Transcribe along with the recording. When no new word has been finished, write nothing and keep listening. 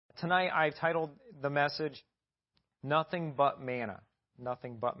Tonight I've titled the message, Nothing But Manna.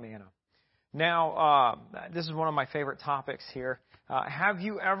 Nothing But Manna. Now, this is one of my favorite topics here. Have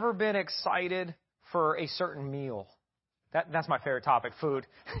you ever been excited for a certain meal? That's my favorite topic, food.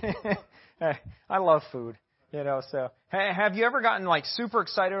 I love food, so. Have you ever gotten super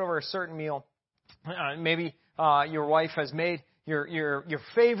excited over a certain meal? Maybe your wife has made your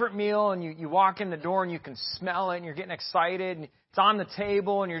favorite meal, and you walk in the door and you can smell it, and you're getting excited, and it's on the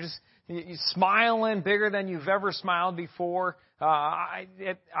table, and you're smiling bigger than you've ever smiled before. I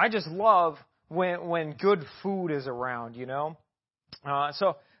just love when good food is around,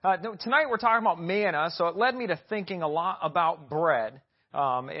 So tonight we're talking about manna, so it led me to thinking a lot about bread.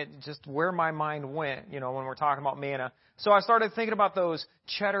 It just where my mind went, when we're talking about manna. So I started thinking about those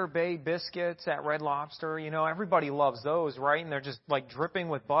Cheddar Bay biscuits at Red Lobster. Everybody loves those, right? And they're just dripping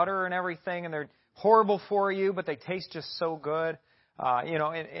with butter and everything, and they're horrible for you, but they taste just so good.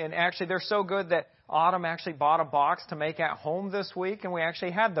 And actually they're so good that Autumn actually bought a box to make at home this week, and we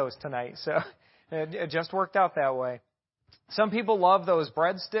actually had those tonight. So it just worked out that way. Some people love those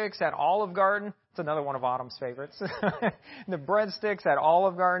breadsticks at Olive Garden. It's another one of Autumn's favorites. The breadsticks at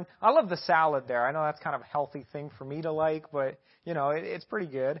Olive Garden. I love the salad there. I know that's kind of a healthy thing for me to like, but, it's pretty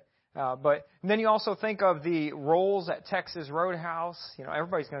good. But then you also think of the rolls at Texas Roadhouse.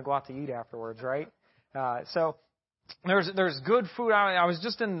 Everybody's going to go out to eat afterwards, right? So there's good food. I was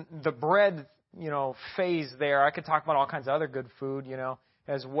just in the bread, phase there. I could talk about all kinds of other good food,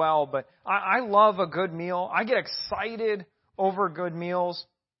 as well. But I love a good meal. I get excited over good meals.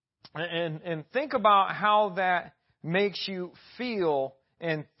 And think about how that makes you feel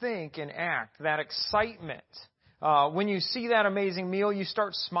and think and act, that excitement. When you see that amazing meal, you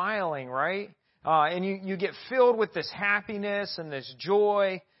start smiling, right? And you get filled with this happiness and this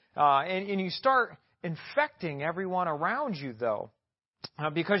joy. And you start infecting everyone around you, though.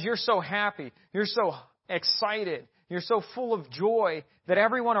 Because you're so happy, you're so excited, you're so full of joy that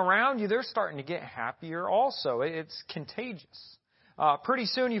everyone around you, they're starting to get happier also. It's contagious. Pretty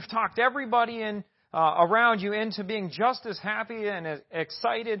soon you've talked everybody around you into being just as happy and as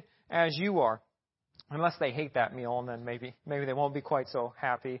excited as you are. Unless they hate that meal, and then maybe they won't be quite so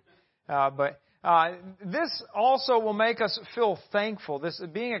happy. But this also will make us feel thankful. This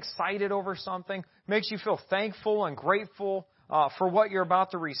being excited over something makes you feel thankful and grateful for what you're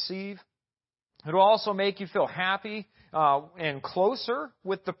about to receive. It will also make you feel happy and closer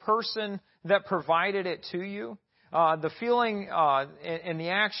with the person that provided it to you. The feeling and the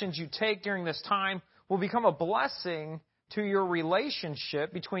actions you take during this time will become a blessing to your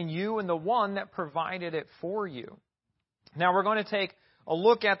relationship between you and the one that provided it for you. Now we're going to take a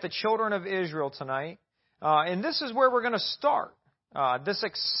look at the children of Israel tonight. And this is where we're going to start. This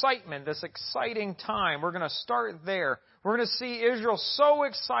excitement, this exciting time, we're going to start there. We're going to see Israel so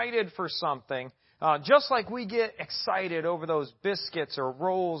excited for something, just like we get excited over those biscuits or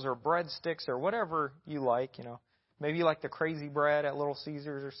rolls or breadsticks or whatever you like, Maybe you like the crazy bread at Little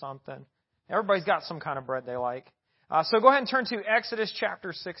Caesars or something. Everybody's got some kind of bread they like. So go ahead and turn to Exodus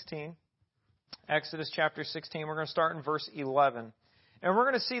chapter 16. Exodus chapter 16, we're going to start in verse 11. And we're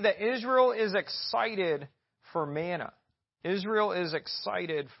going to see that Israel is excited for manna. Israel is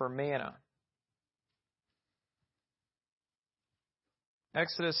excited for manna.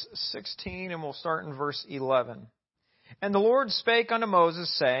 Exodus 16, and we'll start in verse 11. And the Lord spake unto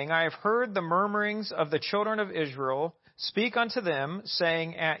Moses, saying, I have heard the murmurings of the children of Israel. Speak unto them,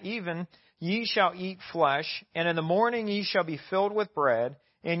 saying, At even ye shall eat flesh, and in the morning ye shall be filled with bread,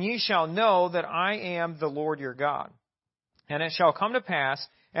 and ye shall know that I am the Lord your God. And it shall come to pass,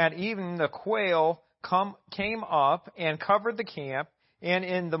 at even the quail came up and covered the camp, and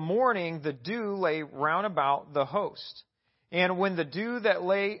in the morning the dew lay round about the host. And when the dew that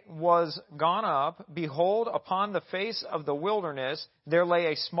lay was gone up, behold, upon the face of the wilderness there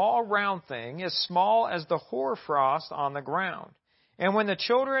lay a small round thing, as small as the hoarfrost on the ground. And when the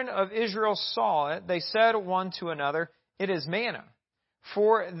children of Israel saw it, they said one to another, It is manna.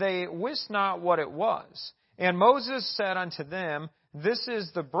 For they wist not what it was. And Moses said unto them, This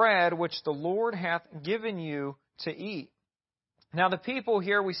is the bread which the Lord hath given you to eat. Now the people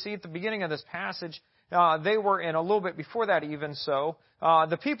here, we see at the beginning of this passage, they were, and a little bit before that even so,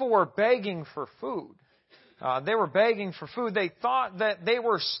 the people were begging for food. They were begging for food. They thought that they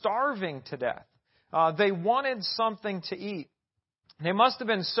were starving to death. They wanted something to eat. They must have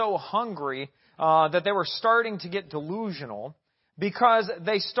been so hungry that they were starting to get delusional, because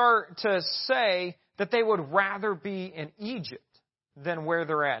they start to say that they would rather be in Egypt than where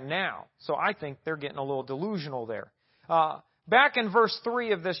they're at now. So I think they're getting a little delusional there. Back in verse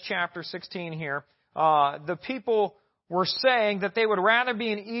 3 of this chapter 16 here, the people were saying that they would rather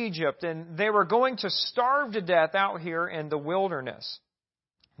be in Egypt and they were going to starve to death out here in the wilderness.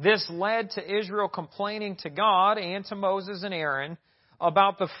 This led to Israel complaining to God and to Moses and Aaron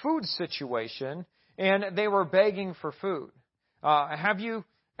about the food situation, and they were begging for food. Have you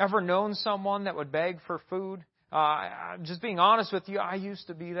ever known someone that would beg for food? Just being honest with you, I used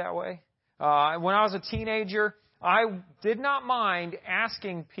to be that way. When I was a teenager, I did not mind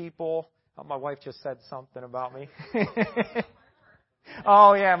asking people. Oh, my wife just said something about me.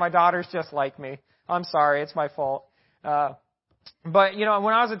 Oh, yeah, my daughter's just like me. I'm sorry, it's my fault. But, when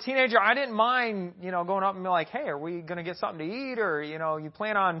I was a teenager, I didn't mind, going up and be like, hey, are we going to get something to eat? Or, you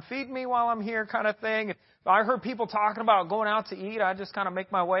plan on feeding me while I'm here kind of thing. If I heard people talking about going out to eat, I just kind of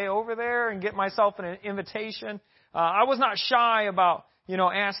make my way over there and get myself an invitation. I was not shy about,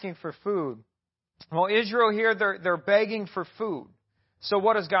 asking for food. Well, Israel here, they're begging for food. So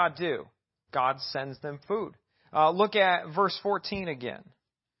what does God do? God sends them food. Look at verse 14 again.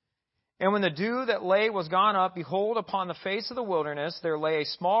 And when the dew that lay was gone up, behold, upon the face of the wilderness there lay a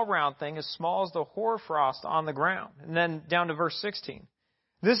small round thing, as small as the hoarfrost on the ground. And then down to verse 16.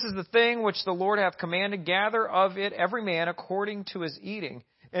 This is the thing which the Lord hath commanded, gather of it every man according to his eating,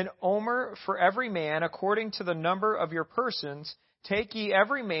 an omer for every man according to the number of your persons. Take ye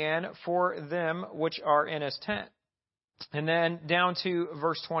every man for them which are in his tent. And then down to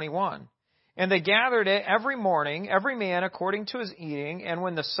verse 21. And they gathered it every morning, every man according to his eating, and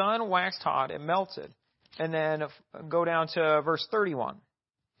when the sun waxed hot, it melted. And then go down to verse 31.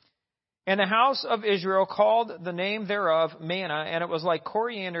 And the house of Israel called the name thereof manna, and it was like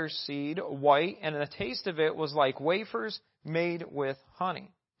coriander seed, white, and the taste of it was like wafers made with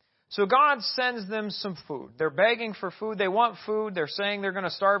honey. So God sends them some food. They're begging for food. They want food. They're saying they're going to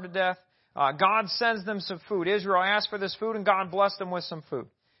starve to death. God sends them some food. Israel asked for this food, and God blessed them with some food.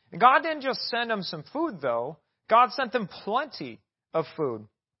 And God didn't just send them some food, though. God sent them plenty of food.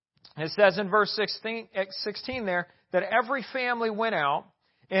 It says in verse 16 there that every family went out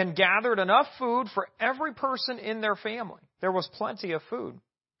and gathered enough food for every person in their family. There was plenty of food.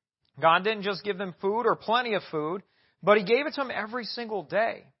 God didn't just give them food or plenty of food, but He gave it to them every single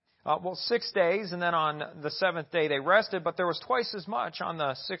day. 6 days, and then on the seventh day they rested, but there was twice as much on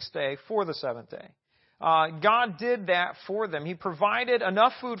the sixth day for the seventh day. God did that for them. He provided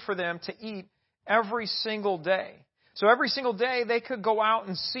enough food for them to eat every single day. So every single day they could go out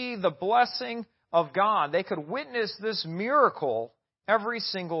and see the blessing of God. They could witness this miracle every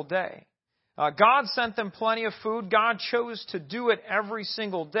single day. God sent them plenty of food. God chose to do it every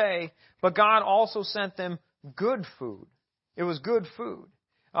single day, but God also sent them good food. It was good food.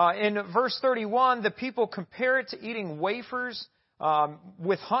 In verse 31, the people compare it to eating wafers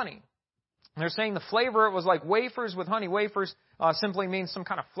with honey. They're saying the flavor, it was like wafers with honey. Wafers simply means some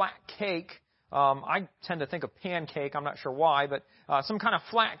kind of flat cake. I tend to think of pancake. I'm not sure why, but some kind of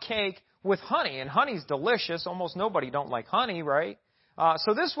flat cake with honey. And honey's delicious. Almost nobody don't like honey, right?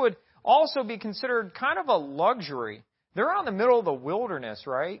 So this would also be considered kind of a luxury. They're out in the middle of the wilderness,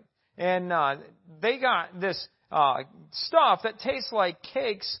 right? And they got this stuff that tastes like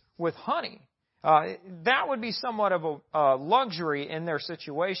cakes with honey. That would be somewhat of a luxury in their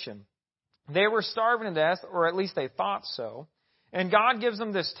situation. They were starving to death, or at least they thought so. And God gives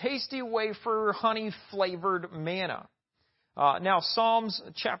them this tasty wafer, honey-flavored manna. Now, Psalms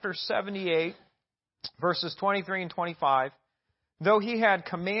chapter 78, verses 23 and 25. Though He had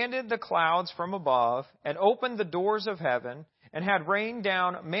commanded the clouds from above, and opened the doors of heaven, and had rained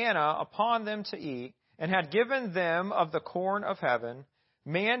down manna upon them to eat, and had given them of the corn of heaven,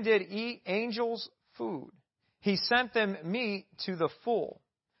 man did eat angels' food. He sent them meat to the full.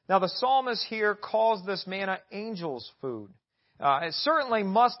 Now the psalmist here calls this manna angels' food. It certainly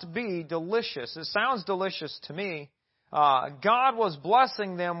must be delicious. It sounds delicious to me. God was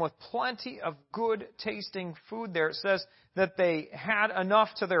blessing them with plenty of good tasting food there. It says that they had enough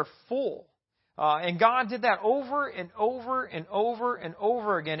to their full. And God did that over and over and over and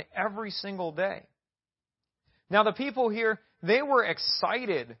over again every single day. Now the people here, they were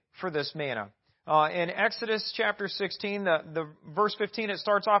excited for this manna. In Exodus chapter 16, the verse 15, it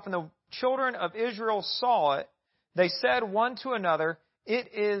starts off, and the children of Israel saw it. They said one to another, it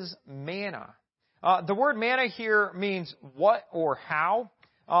is manna. The word manna here means what or how,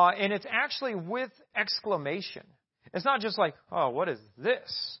 and it's actually with exclamation. It's not just like, oh, what is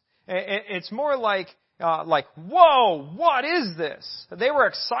this? It's more like, whoa, what is this? They were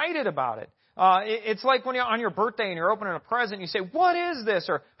excited about it. It's like when you're on your birthday and you're opening a present, you say, what is this?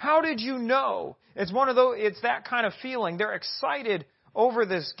 Or how did you know? It's one of those, it's that kind of feeling. They're excited over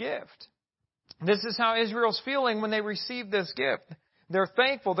this gift. This is how Israel's feeling when they receive this gift. They're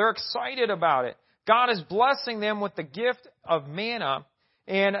thankful. They're excited about it. God is blessing them with the gift of manna,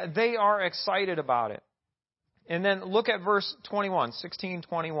 and they are excited about it. And then look at verse 21,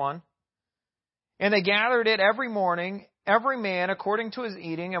 16:21. And they gathered it every morning, every man according to his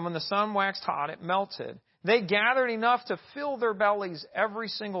eating, and when the sun waxed hot, it melted. They gathered enough to fill their bellies every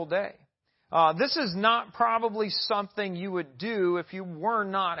single day. This is not probably something you would do if you were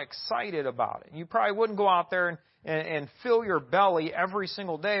not excited about it. You probably wouldn't go out there and fill your belly every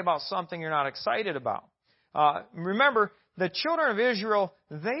single day about something you're not excited about. Remember, the children of Israel,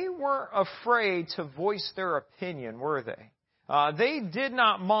 they weren't afraid to voice their opinion, were they? They did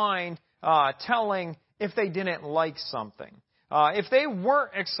not mind telling if they didn't like something. If they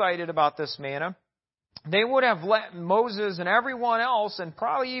weren't excited about this manna, they would have let Moses and everyone else and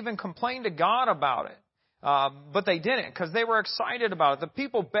probably even complained to God about it. But they didn't because they were excited about it. The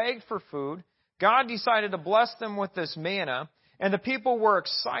people begged for food. God decided to bless them with this manna, and the people were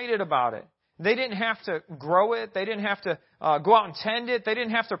excited about it. They didn't have to grow it. They didn't have to go out and tend it. They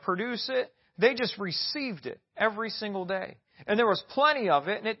didn't have to produce it. They just received it every single day. And there was plenty of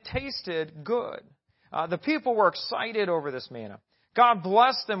it, and it tasted good. The people were excited over this manna. God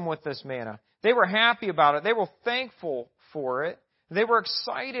blessed them with this manna. They were happy about it. They were thankful for it. They were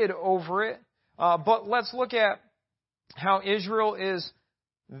excited over it. But let's look at how Israel is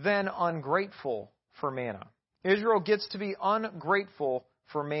then ungrateful for manna. Israel gets to be ungrateful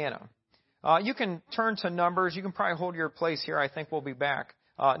for manna. You can turn to Numbers. You can probably hold your place here. I think we'll be back.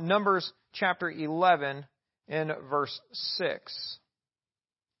 Numbers chapter 11 in verse 6.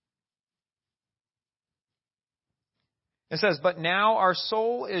 It says, "But now our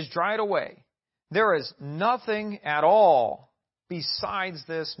soul is dried away. There is nothing at all besides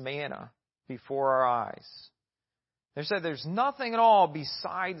this manna before our eyes." They said there's nothing at all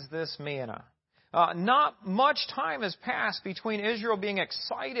besides this manna. Not much time has passed between Israel being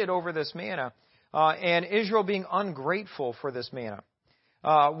excited over this manna and Israel being ungrateful for this manna.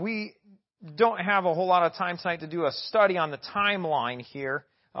 We don't have a whole lot of time tonight to do a study on the timeline here,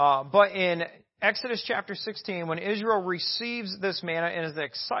 but in Exodus chapter 16, when Israel receives this manna and is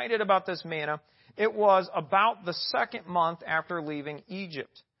excited about this manna, it was about the second month after leaving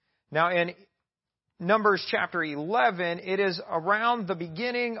Egypt. Now, in Numbers chapter 11, it is around the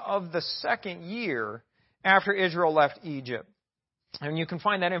beginning of the second year after Israel left Egypt. And you can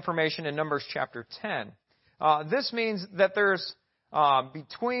find that information in Numbers chapter 10. This means that there's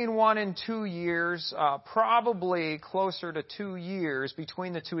between 1 and 2 years, probably closer to 2 years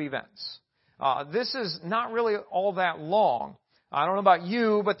between the two events. This is not really all that long. I don't know about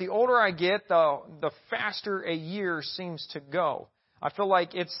you, but the older I get, the faster a year seems to go. I feel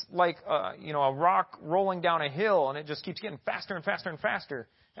like it's like a rock rolling down a hill, and it just keeps getting faster and faster and faster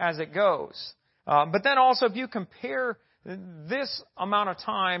as it goes. But then also, if you compare this amount of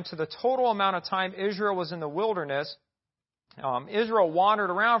time to the total amount of time Israel was in the wilderness, Israel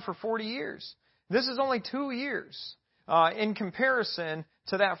wandered around for 40 years. This is only 2 years in comparison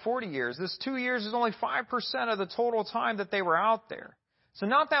to that 40 years. This 2 years is only 5% of the total time that they were out there. So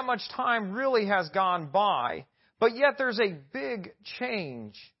not that much time really has gone by, but yet there's a big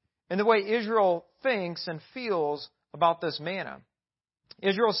change in the way Israel thinks and feels about this manna.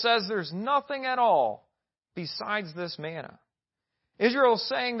 Israel says there's nothing at all besides this manna. Israel is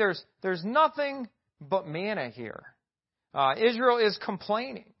saying there's nothing but manna here. Israel is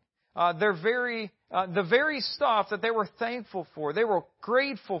complaining. The very stuff that they were thankful for, they were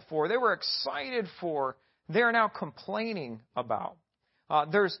grateful for, they were excited for, they are now complaining about.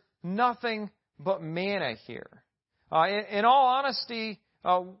 There's nothing but manna here. In all honesty,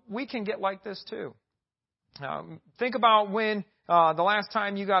 we can get like this too. Think about when the last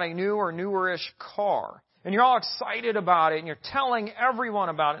time you got a new or newerish car. And you're all excited about it, and you're telling everyone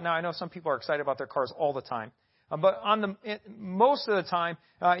about it. Now, I know some people are excited about their cars all the time. But most of the time,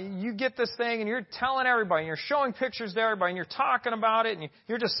 you get this thing, and you're telling everybody, and you're showing pictures to everybody, and you're talking about it, and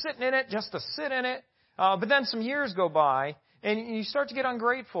you're just sitting in it just to sit in it. But then some years go by, and you start to get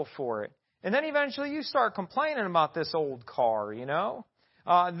ungrateful for it. And then eventually you start complaining about this old car, you know.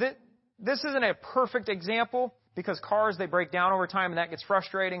 This isn't a perfect example, because cars, they break down over time, and that gets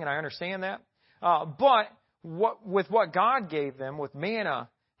frustrating, and I understand that. But with what God gave them, with manna,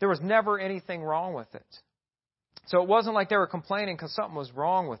 there was never anything wrong with it. So it wasn't like they were complaining because something was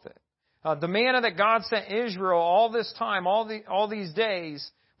wrong with it. The manna that God sent Israel all this time, all these days,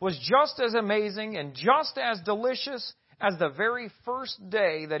 was just as amazing and just as delicious as the very first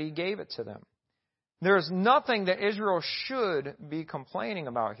day that He gave it to them. There's nothing that Israel should be complaining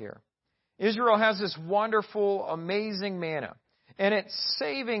about here. Israel has this wonderful, amazing manna, and it's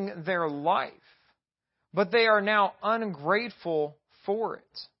saving their life. But they are now ungrateful for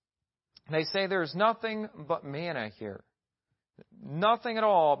it. They say there's nothing but manna here. Nothing at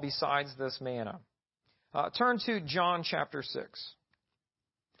all besides this manna. Turn to John chapter 6.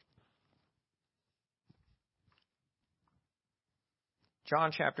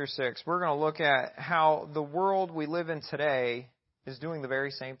 John chapter 6. We're going to look at how the world we live in today is doing the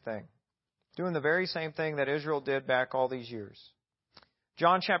very same thing. Doing the very same thing that Israel did back all these years.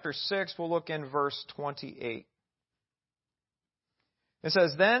 John chapter 6, we'll look in verse 28. It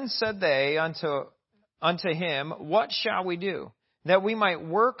says, Then said they unto him, What shall we do, that we might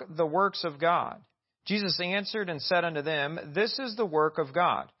work the works of God? Jesus answered and said unto them, This is the work of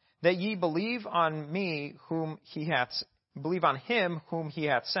God, that ye believe on him whom he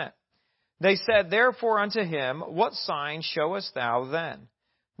hath sent. They said therefore unto him, What sign showest thou then,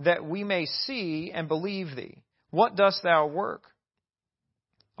 that we may see and believe thee? What dost thou work?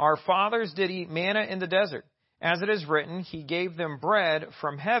 Our fathers did eat manna in the desert. As it is written, He gave them bread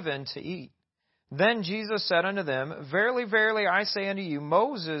from heaven to eat. Then Jesus said unto them, Verily, verily, I say unto you,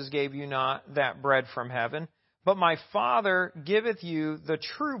 Moses gave you not that bread from heaven, but my Father giveth you the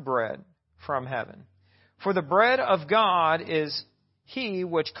true bread from heaven. For the bread of God is He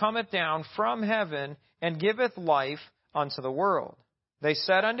which cometh down from heaven and giveth life unto the world. They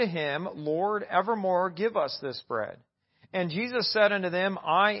said unto him, Lord, evermore give us this bread. And Jesus said unto them,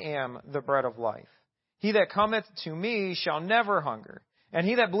 I am the bread of life. He that cometh to me shall never hunger, and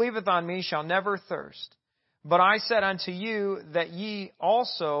he that believeth on me shall never thirst. But I said unto you that ye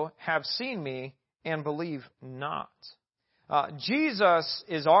also have seen me, and believe not. Jesus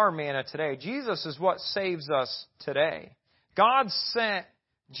is our manna today. Jesus is what saves us today. God sent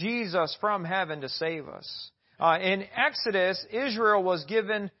Jesus from heaven to save us. In Exodus, Israel was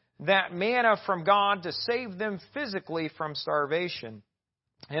given that manna from God to save them physically from starvation.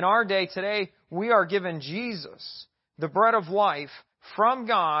 In our day today, we are given Jesus, the bread of life, from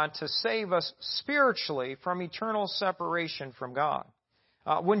God to save us spiritually from eternal separation from God.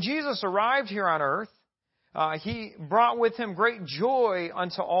 When Jesus arrived here on earth, He brought with Him great joy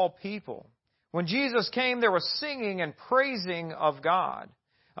unto all people. When Jesus came, there was singing and praising of God.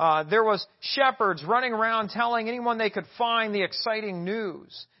 There was shepherds running around telling anyone they could find the exciting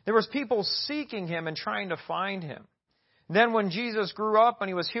news. There was people seeking Him and trying to find Him. Then when Jesus grew up and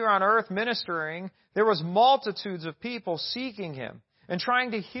He was here on earth ministering, there was multitudes of people seeking Him and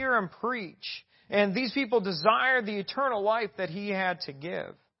trying to hear Him preach. And these people desired the eternal life that He had to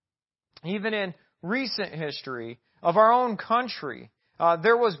give. Even in recent history of our own country,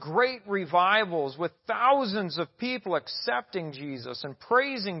 there was great revivals with thousands of people accepting Jesus and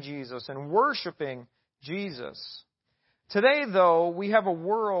praising Jesus and worshiping Jesus. Today, though, we have a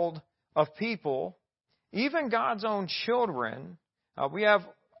world of people, even God's own children, we have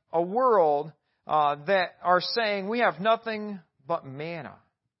a world that are saying we have nothing but manna.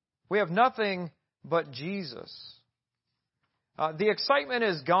 We have nothing but Jesus. The excitement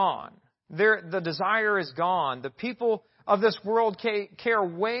is gone. The desire is gone. The people of this world care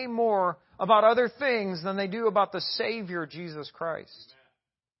way more about other things than they do about the Savior, Jesus Christ.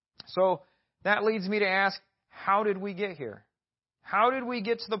 So that leads me to ask, how did we get here? How did we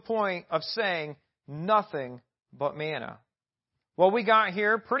get to the point of saying nothing but manna? Well, we got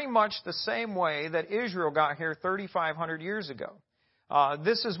here pretty much the same way that Israel got here 3,500 years ago.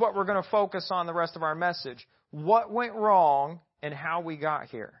 This is what we're going to focus on the rest of our message. What went wrong and how we got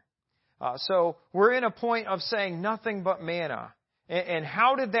here. So we're in a point of saying nothing but manna. And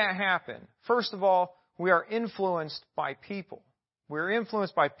how did that happen? First of all, we are influenced by people. We're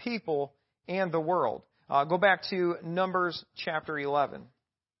influenced by people and the world. Go back to Numbers chapter 11.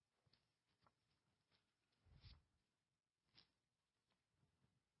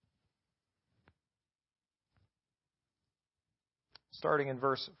 Starting in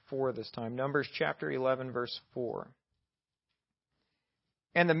verse 4 this time. Numbers chapter 11, verse 4.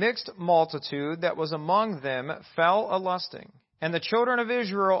 And the mixed multitude that was among them fell a-lusting. And the children of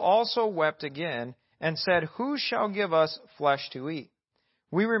Israel also wept again, and said, Who shall give us flesh to eat?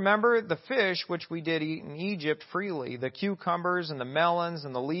 We remember the fish which we did eat in Egypt freely, the cucumbers and the melons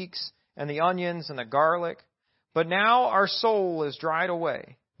and the leeks and the onions and the garlic. But now our soul is dried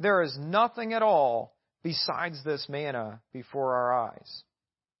away. There is nothing at all besides this manna before our eyes.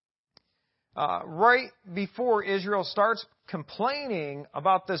 Right before Israel starts complaining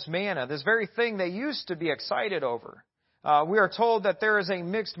about this manna, this very thing they used to be excited over, we are told that there is a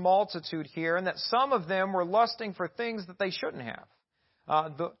mixed multitude here and that some of them were lusting for things that they shouldn't have.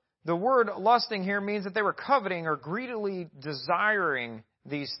 The word lusting here means that they were coveting or greedily desiring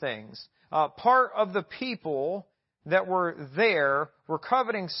these things. Part of the people that were there were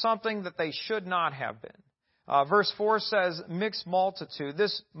coveting something that they should not have been. Verse 4 says, mixed multitude.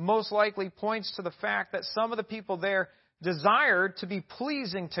 This most likely points to the fact that some of the people there desired to be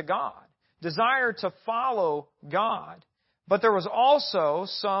pleasing to God, desired to follow God. But there was also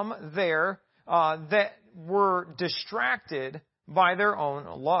some there that were distracted by their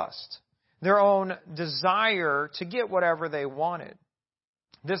own lust, their own desire to get whatever they wanted.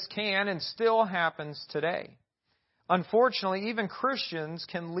 This can and still happens today. Unfortunately, even Christians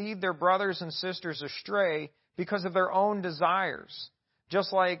can lead their brothers and sisters astray because of their own desires,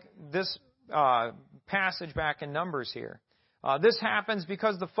 just like this passage back in Numbers here. This happens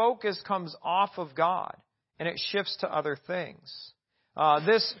because the focus comes off of God and it shifts to other things.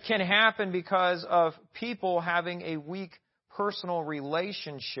 This can happen because of people having a weak personal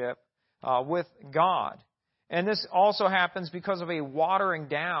relationship with God. And this also happens because of a watering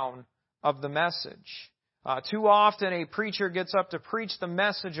down of the message. Too often a preacher gets up to preach the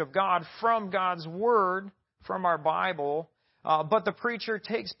message of God from God's Word, from our Bible, but the preacher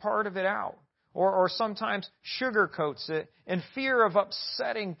takes part of it out, or sometimes sugarcoats it in fear of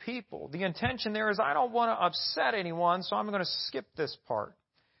upsetting people. The intention there is, I don't want to upset anyone, so I'm going to skip this part.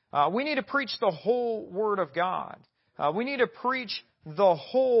 We need to preach the whole Word of God. We need to preach the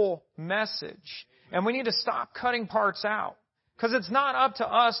whole message. And we need to stop cutting parts out. Because it's not up to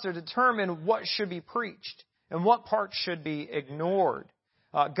us to determine what should be preached and what parts should be ignored.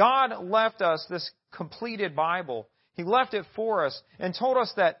 God left us this completed Bible. He left it for us and told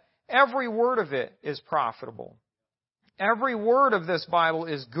us that every word of it is profitable. Every word of this Bible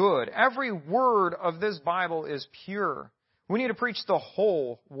is good. Every word of this Bible is pure. We need to preach the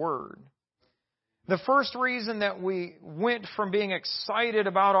whole Word. The first reason that we went from being excited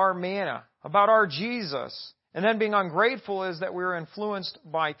about our manna, about our Jesus, and then being ungrateful is that we were influenced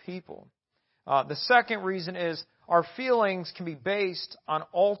by people. The second reason is our feelings can be based on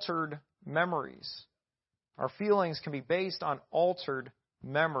altered memories. Our feelings can be based on altered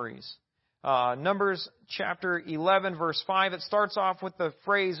memories. Numbers chapter 11, verse 5, it starts off with the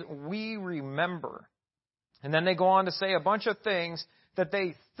phrase, we remember. And then they go on to say a bunch of things that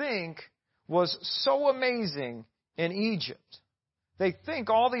they think was so amazing in Egypt. They think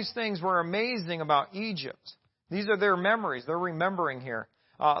all these things were amazing about Egypt. These are their memories. They're remembering here.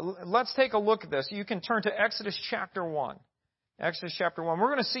 Let's take a look at this. You can turn to Exodus chapter 1. Exodus chapter 1.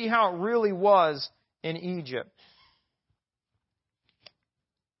 We're going to see how it really was in Egypt.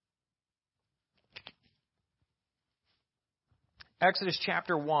 Exodus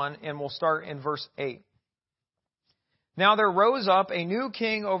chapter 1, and we'll start in verse 8. Now there rose up a new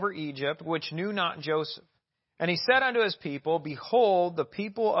king over Egypt, which knew not Joseph. And he said unto his people, behold, the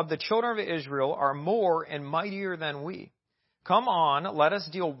people of the children of Israel are more and mightier than we. Come on, let us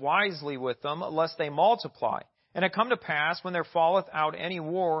deal wisely with them, lest they multiply. And it come to pass, when there falleth out any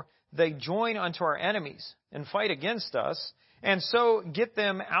war, they join unto our enemies, and fight against us, and so get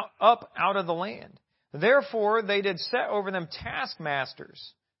them up out of the land. Therefore they did set over them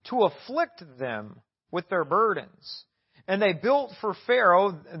taskmasters, to afflict them with their burdens. And they built for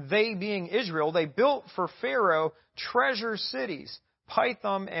Pharaoh, they being Israel, they built for Pharaoh treasure cities,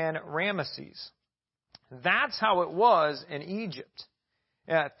 Pithom and Ramesses. That's how it was in Egypt.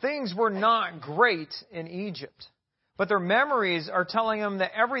 Things were not great in Egypt. But their memories are telling them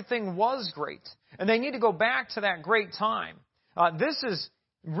that everything was great. And they need to go back to that great time. This is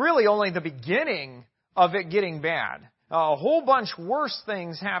really only the beginning of it getting bad. A whole bunch worse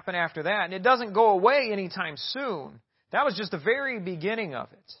things happen after that. And it doesn't go away anytime soon. That was just the very beginning of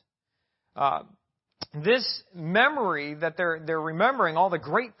it. This memory that they're remembering, all the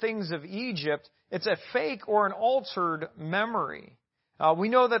great things of Egypt, it's a fake or an altered memory. We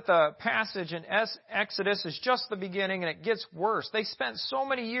know that the passage in Exodus is just the beginning and it gets worse. They spent so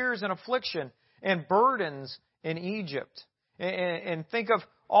many years in affliction and burdens in Egypt. And think of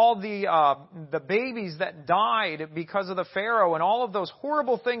all the babies that died because of the Pharaoh and all of those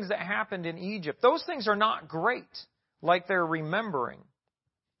horrible things that happened in Egypt. Those things are not great, like they're remembering.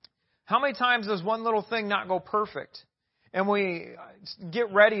 How many times does one little thing not go perfect? And we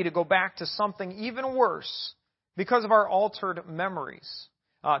get ready to go back to something even worse because of our altered memories.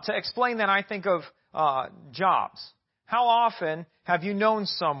 To explain that, I think of jobs. How often have you known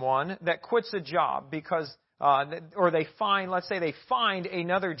someone that quits a job because, or let's say they find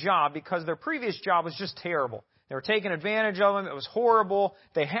another job because their previous job was just terrible. They were taking advantage of them. It was horrible.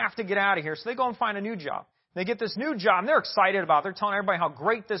 They have to get out of here. So they go and find a new job. They get this new job and they're excited about it. They're telling everybody how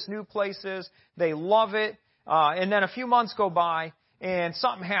great this new place is. They love it. And then a few months go by and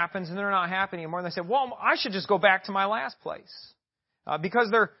something happens and they're not happy anymore. And they say, well, I should just go back to my last place. Because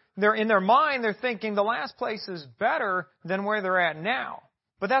they're in their mind, they're thinking the last place is better than where they're at now.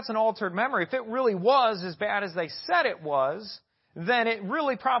 But that's an altered memory. If it really was as bad as they said it was, then it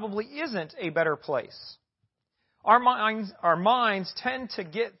really probably isn't a better place. Our minds tend to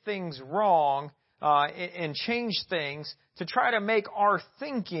get things wrong and change things to try to make our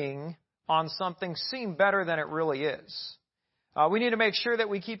thinking on something seem better than it really is. We need to make sure that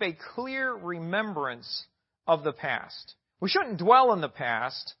we keep a clear remembrance of the past. We shouldn't dwell in the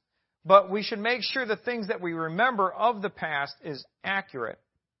past, but we should make sure the things that we remember of the past is accurate.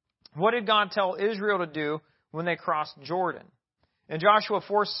 What did God tell Israel to do when they crossed Jordan? In Joshua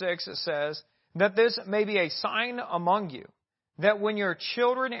 4:6 it says, that this may be a sign among you, that when your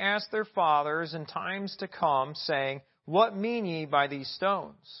children ask their fathers in times to come, saying, what mean ye by these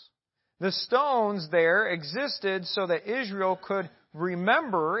stones? The stones there existed so that Israel could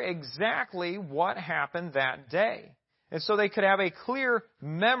remember exactly what happened that day. And so they could have a clear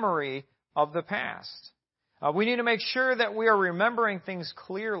memory of the past. We need to make sure that we are remembering things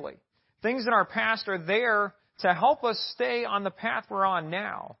clearly. Things in our past are there to help us stay on the path we're on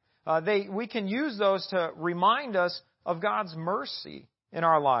now. We can use those to remind us of God's mercy in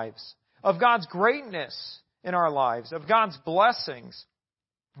our lives, of God's greatness in our lives, of God's blessings,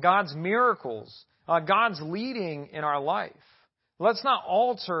 God's miracles, God's leading in our life. Let's not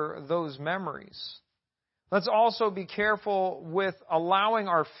alter those memories. Let's also be careful with allowing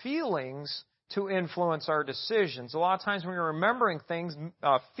our feelings to influence our decisions. A lot of times when you're remembering things,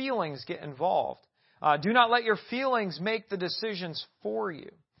 feelings get involved. Do not let your feelings make the decisions for you.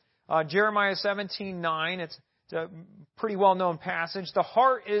 Jeremiah 17:9, it's a pretty well-known passage. The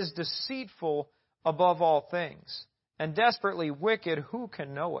heart is deceitful above all things, and desperately wicked, who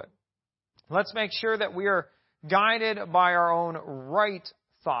can know it? Let's make sure that we are guided by our own right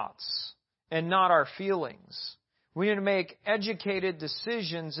thoughts and not our feelings. We need to make educated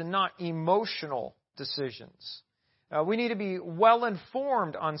decisions and not emotional decisions. We need to be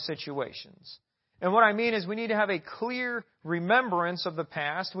well-informed on situations. And what I mean is we need to have a clear remembrance of the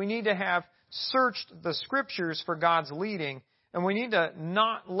past. We need to have searched the Scriptures for God's leading. And we need to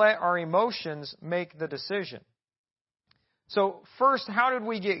not let our emotions make the decision. So first, how did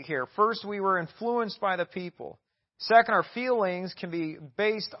we get here? First, we were influenced by the people. Second, our feelings can be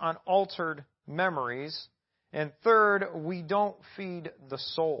based on altered memories. And third, we don't feed the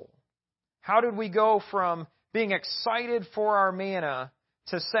soul. How did we go from being excited for our manna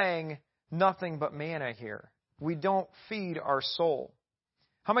to saying, nothing but manna here? We don't feed our soul.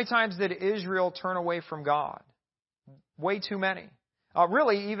 How many times did Israel turn away from God? Way too many.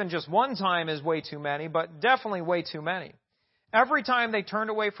 Really, even just one time is way too many, but definitely way too many. Every time they turned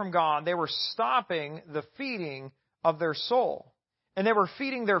away from God, they were stopping the feeding of their soul. And they were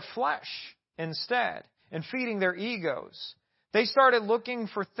feeding their flesh instead, and feeding their egos. They started looking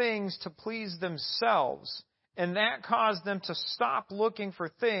for things to please themselves, and that caused them to stop looking for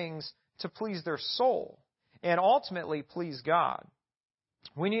things to please their soul and ultimately please God.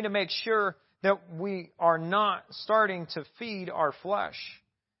 We need to make sure that we are not starting to feed our flesh,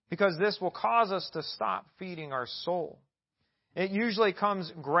 because this will cause us to stop feeding our soul. It usually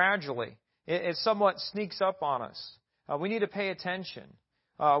comes gradually. It somewhat sneaks up on us. We need to pay attention.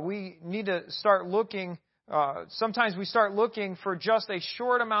 We need to start looking. Sometimes we start looking for just a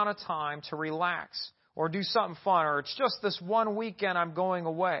short amount of time to relax or do something fun, or it's just this one weekend I'm going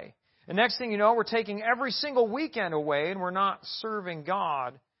away. And next thing you know, we're taking every single weekend away and we're not serving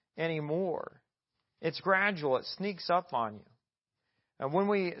God anymore. It's gradual. It sneaks up on you. And when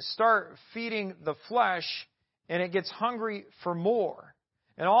we start feeding the flesh and it gets hungry for more,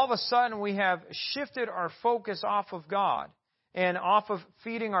 and all of a sudden we have shifted our focus off of God and off of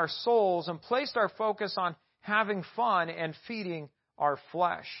feeding our souls and placed our focus on having fun and feeding our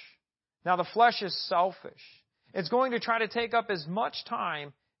flesh. Now, the flesh is selfish. It's going to try to take up as much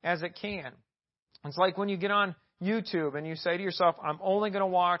time as it can. It's like when you get on YouTube and you say to yourself, I'm only going to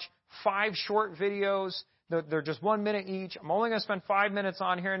watch 5 short videos. They're just 1 minute each. I'm only going to spend 5 minutes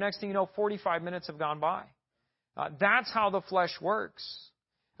on here. And next thing you know, 45 minutes have gone by. That's how the flesh works.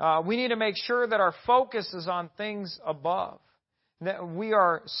 We need to make sure that our focus is on things above, that we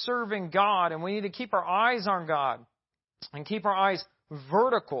are serving God, and we need to keep our eyes on God and keep our eyes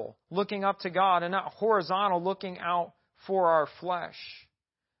vertical, looking up to God, and not horizontal, looking out for our flesh.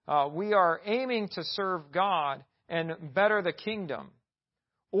 We are aiming to serve God and better the kingdom.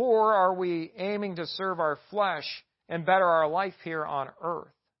 Or are we aiming to serve our flesh and better our life here on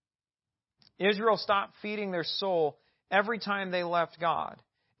earth? Israel stopped feeding their soul every time they left God.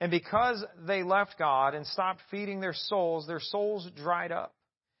 And because they left God and stopped feeding their souls dried up.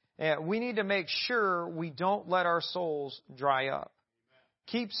 And we need to make sure we don't let our souls dry up.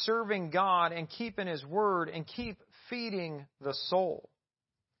 Keep serving God and keep in His Word and keep feeding the soul.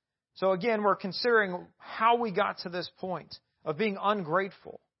 So again, we're considering how we got to this point of being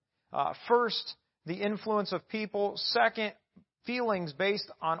ungrateful. First, the influence of people. Second, feelings based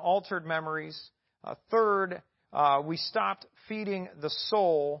on altered memories. Third, we stopped feeding the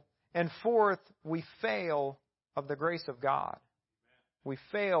soul. And fourth, we fail of the grace of God. We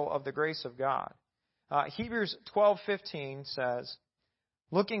fail of the grace of God. Hebrews 12:15 says,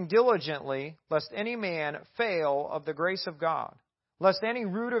 looking diligently, lest any man fail of the grace of God, lest any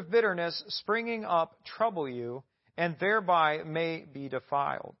root of bitterness springing up trouble you, and thereby may be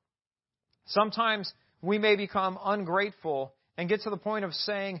defiled. Sometimes we may become ungrateful and get to the point of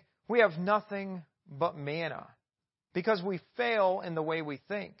saying we have nothing but manna because we fail in the way we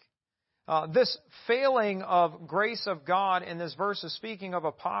think. This failing of grace of God in this verse is speaking of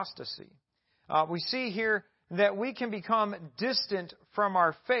apostasy. We see here that we can become distant from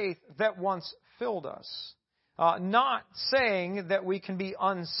our faith that once filled us. Not saying that we can be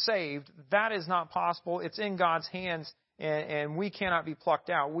unsaved. That is not possible. It's in God's hands, and we cannot be plucked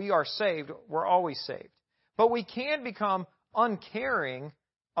out. We are saved. We're always saved. But we can become uncaring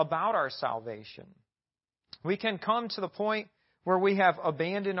about our salvation. We can come to the point where we have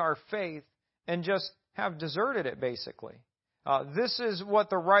abandoned our faith and just have deserted it, basically. This is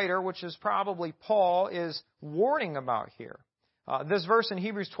what the writer, which is probably Paul, is warning about here. This verse in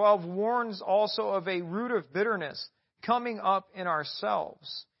Hebrews 12 warns also of a root of bitterness coming up in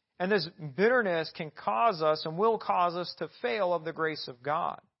ourselves. And this bitterness can cause us and will cause us to fail of the grace of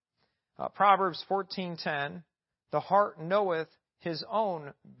God. Proverbs 14:10, the heart knoweth his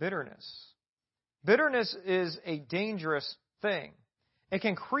own bitterness. Bitterness is a dangerous thing. It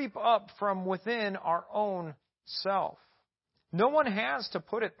can creep up from within our own self. No one has to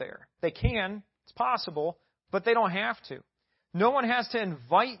put it there. They can, it's possible, but they don't have to. No one has to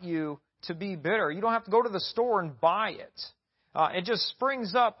invite you to be bitter. You don't have to go to the store and buy it. It just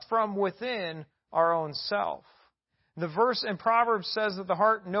springs up from within our own self. The verse in Proverbs says that the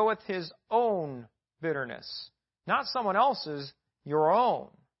heart knoweth his own bitterness, not someone else's, your own.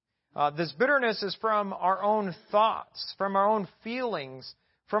 This bitterness is from our own thoughts, from our own feelings,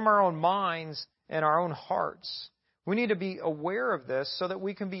 from our own minds and our own hearts. We need to be aware of this so that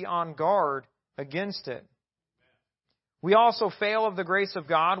we can be on guard against it. We also fail of the grace of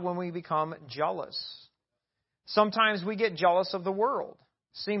God when we become jealous. Sometimes we get jealous of the world.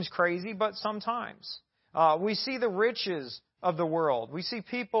 Seems crazy, but sometimes. We see the riches of the world. We see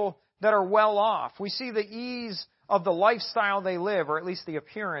people that are well off. We see the ease of the lifestyle they live, or at least the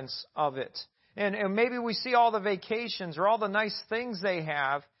appearance of it. And maybe we see all the vacations or all the nice things they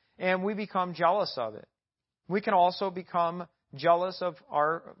have, and we become jealous of it. We can also become jealous of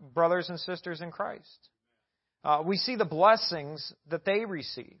our brothers and sisters in Christ. We see the blessings that they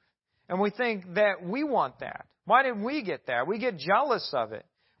receive, and we think that we want that. Why didn't we get that? We get jealous of it.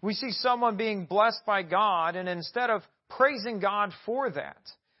 We see someone being blessed by God, and instead of praising God for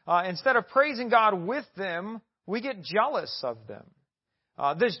that, instead of praising God with them, we get jealous of them.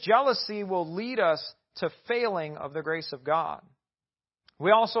 This jealousy will lead us to failing of the grace of God.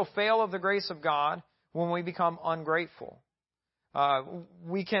 We also fail of the grace of God when we become ungrateful.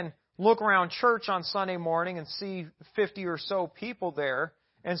 We can look around church on Sunday morning and see 50 or so people there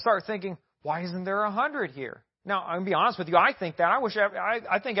and start thinking, why isn't there 100 here? Now, I'm going to be honest with you, I think that.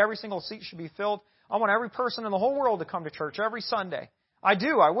 I think every single seat should be filled. I want every person in the whole world to come to church every Sunday. I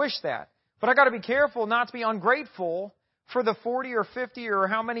do. I wish that. But I got to be careful not to be ungrateful for the 40 or 50 or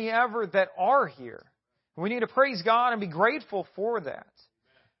how many ever that are here. We need to praise God and be grateful for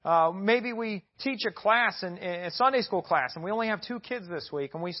that. Maybe we teach a class, a Sunday school class, and we only have 2 kids this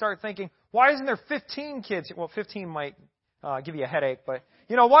week, and we start thinking, why isn't there 15 kids? Well, 15 might give you a headache, but,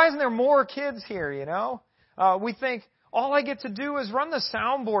 why isn't there more kids here, We think, all I get to do is run the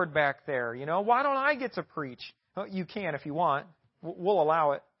soundboard back there, Why don't I get to preach? Well, you can if you want. We'll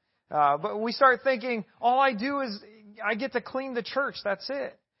allow it. But we start thinking, all I do is I get to clean the church. That's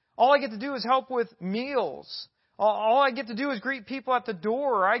it. All I get to do is help with meals. All I get to do is greet people at the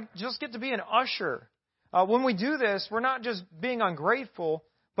door. I just get to be an usher. When we do this, we're not just being ungrateful,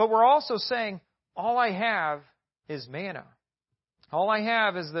 but we're also saying, all I have is manna. All I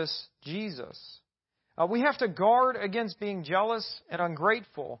have is this Jesus. We have to guard against being jealous and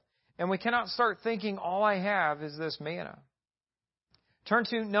ungrateful, and we cannot start thinking, all I have is this manna. Turn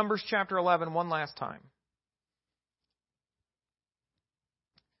to Numbers chapter 11 one last time.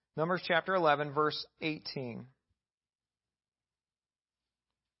 Numbers chapter 11, verse 18. It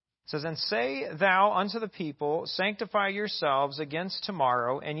says, and say thou unto the people, sanctify yourselves against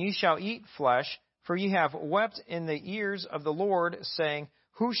tomorrow, and ye shall eat flesh, for ye have wept in the ears of the Lord, saying,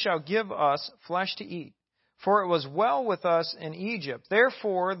 who shall give us flesh to eat? for it was well with us in Egypt.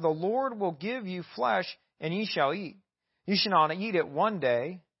 Therefore the Lord will give you flesh, and ye shall eat. You shall not eat it 1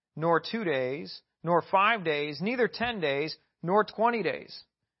 day, nor 2 days, nor 5 days, neither 10 days, nor 20 days,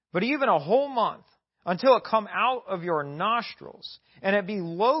 but even a whole month, until it come out of your nostrils, and it be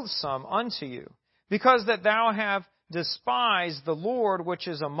loathsome unto you, because that thou have despised the Lord which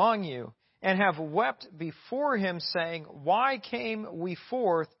is among you, and have wept before him, saying, Why came we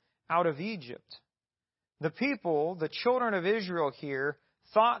forth out of Egypt? The people, the children of Israel here,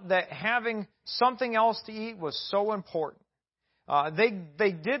 thought that having something else to eat was so important.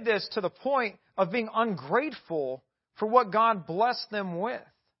 They did this to the point of being ungrateful for what God blessed them with.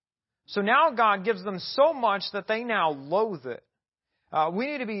 So now God gives them so much that they now loathe it. We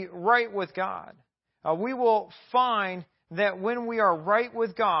need to be right with God. We will find that when we are right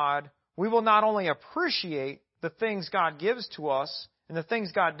with God, we will not only appreciate the things God gives to us and the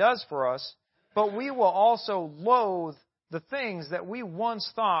things God does for us, but we will also loathe the things that we once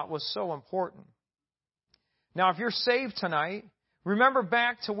thought was so important. Now, if you're saved tonight, remember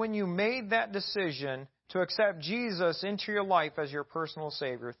back to when you made that decision to accept Jesus into your life as your personal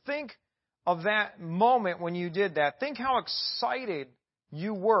Savior. Think of that moment when you did that. Think how excited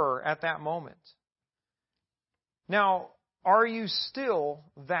you were at that moment. Now, are you still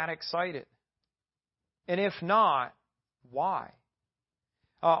that excited? And if not, why?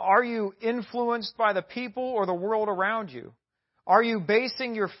 Are you influenced by the people or the world around you? Are you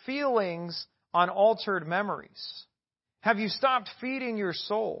basing your feelings on altered memories? Have you stopped feeding your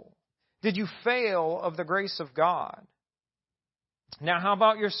soul? Did you fail of the grace of God? Now, how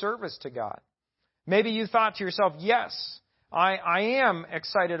about your service to God? Maybe you thought to yourself, yes, I am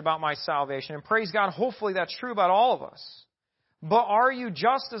excited about my salvation. And praise God, hopefully that's true about all of us. But are you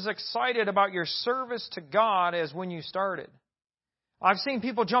just as excited about your service to God as when you started? I've seen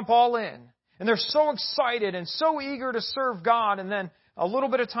people jump all in, and they're so excited and so eager to serve God, and then a little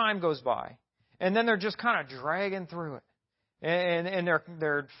bit of time goes by, and then they're just kind of dragging through it, and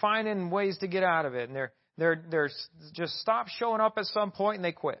they're finding ways to get out of it, and they're just stop showing up at some point and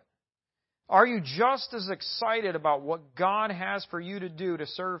they quit. Are you just as excited about what God has for you to do to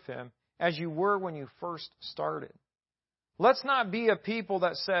serve Him as you were when you first started? Let's not be a people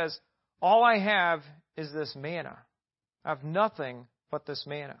that says, all I have is this manna. I have nothing but this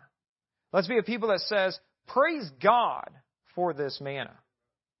manna. Let's be a people that says, praise God for this manna.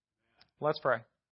 Let's pray.